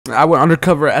I went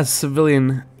undercover as a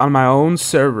civilian on my own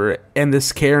server, and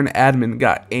this Karen admin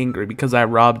got angry because I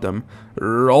robbed him.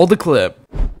 Roll the clip.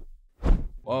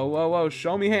 Whoa, whoa, whoa!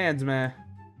 Show me hands, man.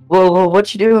 Whoa,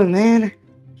 what you doing, man?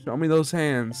 Show me those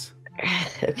hands.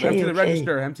 Okay, Empty the okay.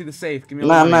 register. Empty the safe. Give me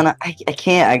all the money. No, I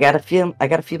can't. I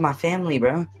gotta feed my family,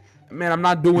 bro. Man, I'm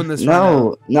not doing this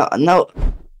right now. No.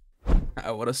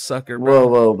 Oh, what a sucker, bro.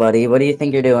 Whoa, buddy. What do you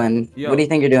think you're doing? Yo. What do you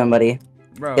think you're doing, buddy?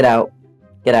 Bro. Get out.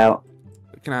 Get out.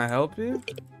 Can I help you?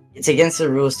 It's against the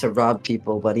rules to rob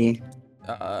people, buddy.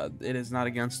 It is not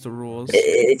against the rules.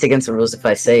 It's against the rules if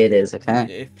I say it is,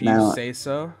 okay? If you say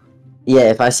so.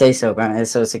 Yeah, if I say so, bro.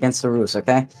 So it's against the rules,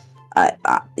 okay?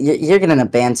 You're getting a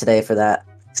ban today for that,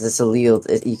 because it's illegal.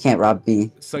 You can't rob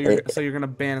me. So you're gonna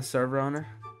ban a server owner?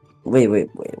 Wait.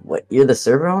 What? You're the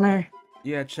server owner?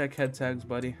 Yeah, check head tags,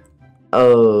 buddy.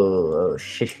 Oh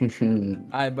shit.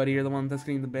 Alright, buddy, you're the one that's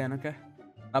getting the ban, okay?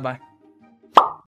 Bye-bye.